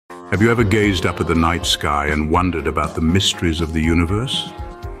Have you ever gazed up at the night sky and wondered about the mysteries of the universe?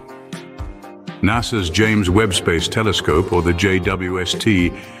 NASA's James Webb Space Telescope, or the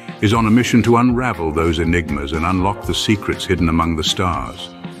JWST, is on a mission to unravel those enigmas and unlock the secrets hidden among the stars.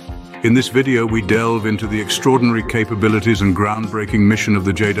 In this video, we delve into the extraordinary capabilities and groundbreaking mission of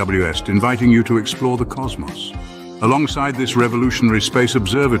the JWST, inviting you to explore the cosmos. Alongside this revolutionary space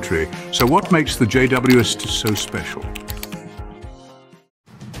observatory, so what makes the JWST so special?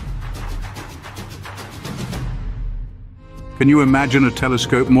 Can you imagine a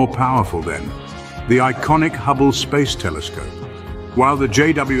telescope more powerful then? The iconic Hubble Space Telescope. While the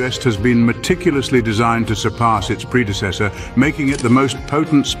JWST has been meticulously designed to surpass its predecessor, making it the most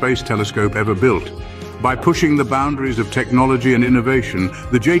potent space telescope ever built. By pushing the boundaries of technology and innovation,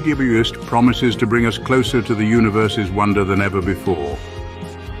 the JWST promises to bring us closer to the universe's wonder than ever before.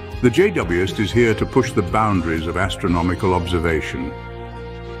 The JWST is here to push the boundaries of astronomical observation.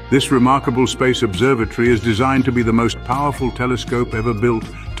 This remarkable space observatory is designed to be the most powerful telescope ever built,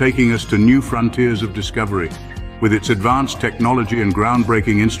 taking us to new frontiers of discovery. With its advanced technology and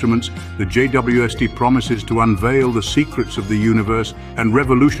groundbreaking instruments, the JWST promises to unveil the secrets of the universe and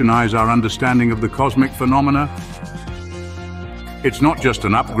revolutionize our understanding of the cosmic phenomena. It's not just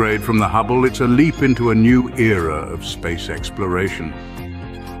an upgrade from the Hubble, it's a leap into a new era of space exploration.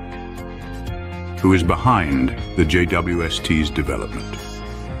 Who is behind the JWST's development?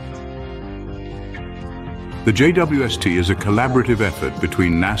 The JWST is a collaborative effort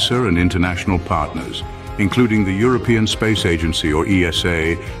between NASA and international partners, including the European Space Agency, or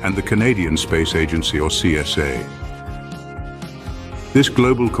ESA, and the Canadian Space Agency, or CSA. This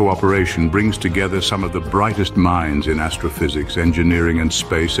global cooperation brings together some of the brightest minds in astrophysics, engineering, and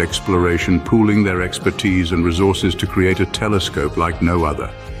space exploration, pooling their expertise and resources to create a telescope like no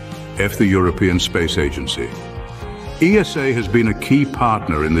other. The European Space Agency. ESA has been a key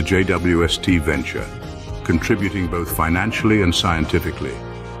partner in the JWST venture, contributing both financially and scientifically.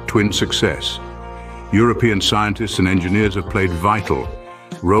 Twin success. European scientists and engineers have played vital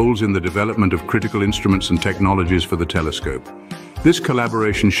roles in the development of critical instruments and technologies for the telescope. This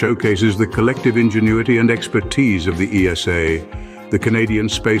collaboration showcases the collective ingenuity and expertise of the ESA. The Canadian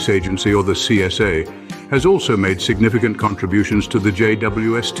Space Agency, or the CSA, has also made significant contributions to the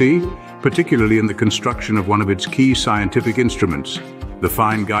JWST, particularly in the construction of one of its key scientific instruments, the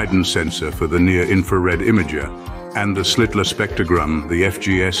Fine Guidance Sensor for the Near-Infrared Imager, and the Slitless Spectrogram, the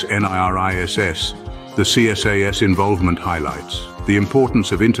FGS-NIRISS. The CSAS involvement highlights the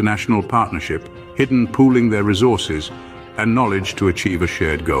importance of international partnership, hidden pooling their resources and knowledge to achieve a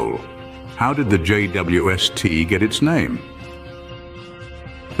shared goal. How did the JWST get its name?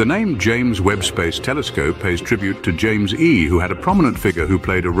 The name James Webb Space Telescope pays tribute to James E., who had a prominent figure who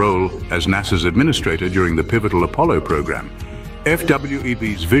played a role as NASA's administrator during the pivotal Apollo program.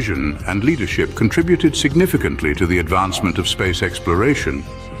 WEB's vision and leadership contributed significantly to the advancement of space exploration,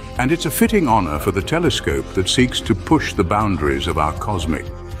 and it's a fitting honor for the telescope that seeks to push the boundaries of our cosmic.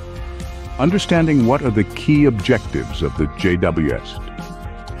 Understanding what are the key objectives of the JWST.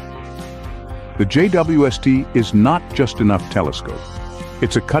 The JWST is not just enough telescope.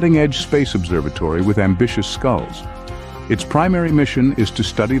 It's a cutting-edge space observatory with ambitious skulls. Its primary mission is to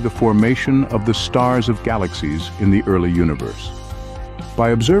study the formation of the stars of galaxies in the early universe. By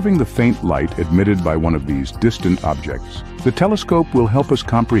observing the faint light emitted by one of these distant objects, the telescope will help us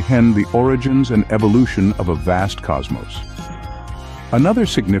comprehend the origins and evolution of a vast cosmos. Another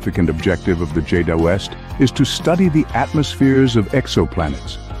significant objective of the JWST is to study the atmospheres of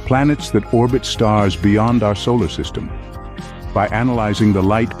exoplanets, planets that orbit stars beyond our solar system. By analyzing the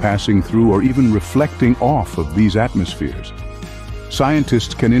light passing through or even reflecting off of these atmospheres,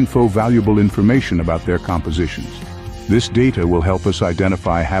 scientists can infer valuable information about their compositions. This data will help us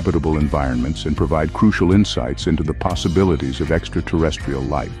identify habitable environments and provide crucial insights into the possibilities of extraterrestrial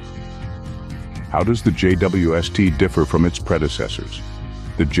life. How does the JWST differ from its predecessors?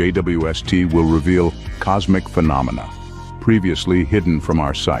 The JWST will reveal cosmic phenomena, previously hidden from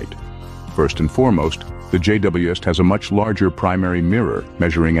our sight. First and foremost, the JWST has a much larger primary mirror,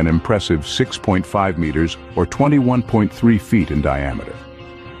 measuring an impressive 6.5 meters or 21.3 feet in diameter.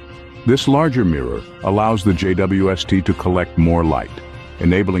 This larger mirror allows the JWST to collect more light,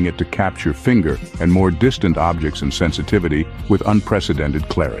 enabling it to capture finger and more distant objects in sensitivity with unprecedented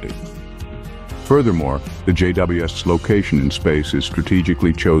clarity. Furthermore, the JWST's location in space is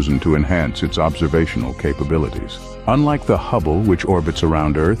strategically chosen to enhance its observational capabilities. Unlike the Hubble, which orbits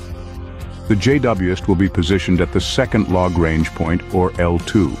around Earth, the JWST will be positioned at the second log-range point, or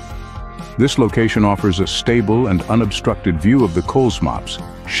L2. This location offers a stable and unobstructed view of the cosmos,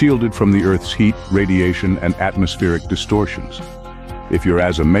 shielded from the Earth's heat, radiation, and atmospheric distortions. If you're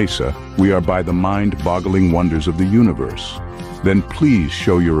as a Mesa, we are by the mind-boggling wonders of the universe. Then please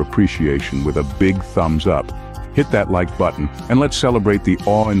show your appreciation with a big thumbs up. Hit that like button, and let's celebrate the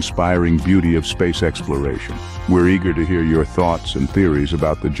awe-inspiring beauty of space exploration. We're eager to hear your thoughts and theories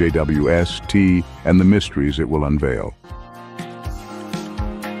about the JWST and the mysteries it will unveil.